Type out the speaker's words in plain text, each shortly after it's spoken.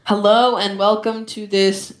Hello and welcome to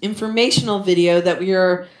this informational video that we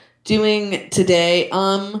are doing today.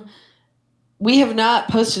 We have not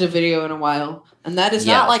posted a video in a while, and that is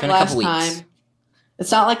not like last time.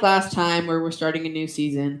 It's not like last time where we're starting a new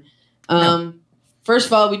season. No. First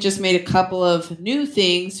of all, we just made a couple of new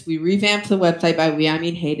things. We revamped the website by we, I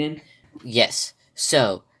mean Hayden. Yes.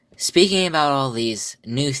 So, speaking about all these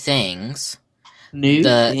new things,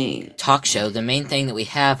 talk show, the main thing that we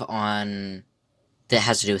have on that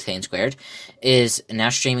has to do with Hayden Squared is now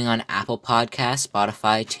streaming on Apple Podcasts,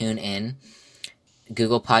 Spotify, TuneIn,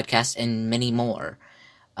 Google Podcasts, and many more.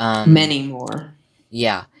 Many more.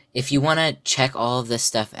 Yeah. If you want to check all of this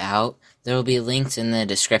stuff out, there will be links in the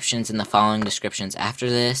descriptions, in the following descriptions after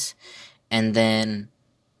this, and then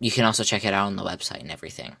you can also check it out on the website and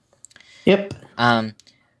everything. Yep.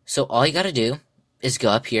 So all you got to do is go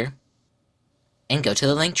up here and go to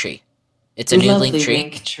the Linktree. It's a new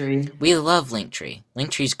Linktree. We love Linktree.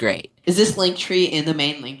 Linktree's great. Is this Linktree in the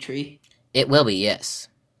main Linktree? It will be, yes.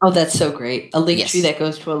 Oh, that's so great. A Linktree that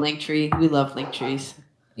goes to a Linktree. We love Linktrees.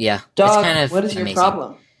 Yeah. Dog, it's kind of what is your amazing.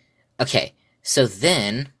 problem? Okay, so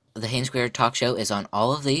then the Hayden Squared talk show is on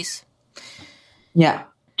all of these. Yeah,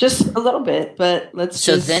 just a little bit, but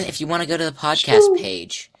So then if you want to go to the podcast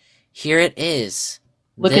page, here it is.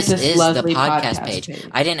 This is lovely the podcast page.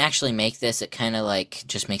 I didn't actually make this. It kind of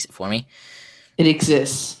just makes it for me. It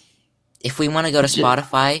exists. If we want to go to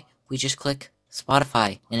Spotify, we just click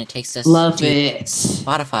Spotify, and it takes us to it.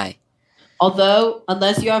 Spotify. Although,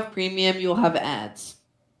 unless you have premium, you'll have ads.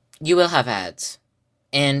 You will have ads.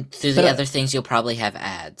 And through the other things, you'll probably have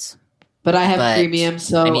ads. But I have premium,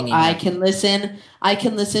 so I can listen. I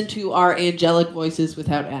can listen to our angelic voices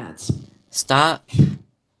without ads. Stop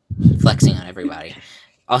flexing on everybody.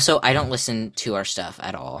 Also, I don't listen to our stuff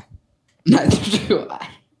at all. Neither do I.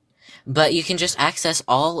 But you can just access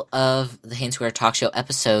all of the Hayden Squared Talk Show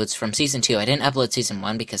episodes from Season 2. I didn't upload Season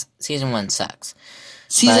 1 because Season 1 sucks.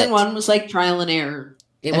 Season 1 was like trial and error.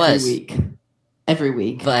 Every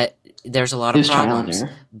week. But there's a lot of problems.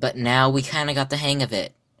 But now we kind of got the hang of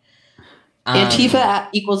it. Antifa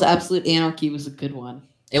equals Absolute Anarchy was a good one.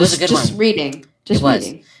 It was a good one. Just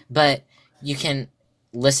reading. But you can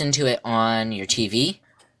listen to it on your TV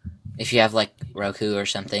if you have like Roku or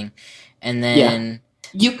something. And then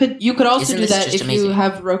you could also do that if you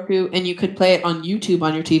have Roku, and you could play it on YouTube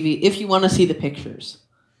on your TV if you want to see the pictures.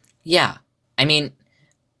 Yeah. I mean,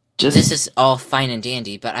 this is all fine and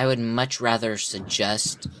dandy, but I would much rather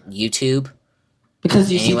suggest YouTube.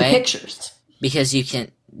 Because you see the pictures. Because you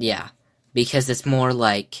can, because it's more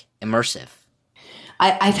like immersive.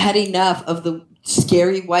 I've had enough of the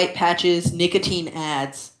scary white patches nicotine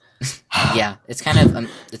ads. Yeah, it's kind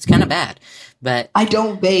of bad. But I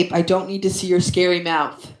don't vape. I don't need to see your scary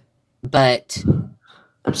mouth. But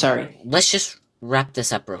I'm sorry. Let's just wrap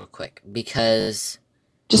this up real quick because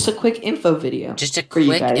just a quick info video. Just a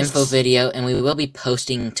quick info video, and we will be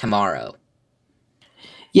posting tomorrow.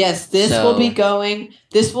 Yes, this will be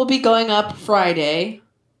going up Friday.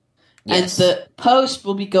 Yes. And the post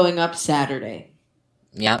will be going up Saturday.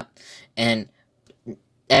 Yep. And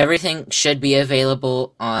everything should be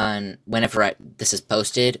available on whenever this is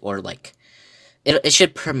posted, or it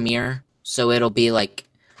should premiere, so it'll be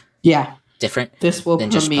different than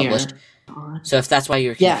just published. So if that's why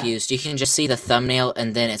you're confused, you can just see the thumbnail,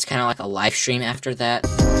 and then it's kind of like a live stream after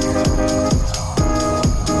that.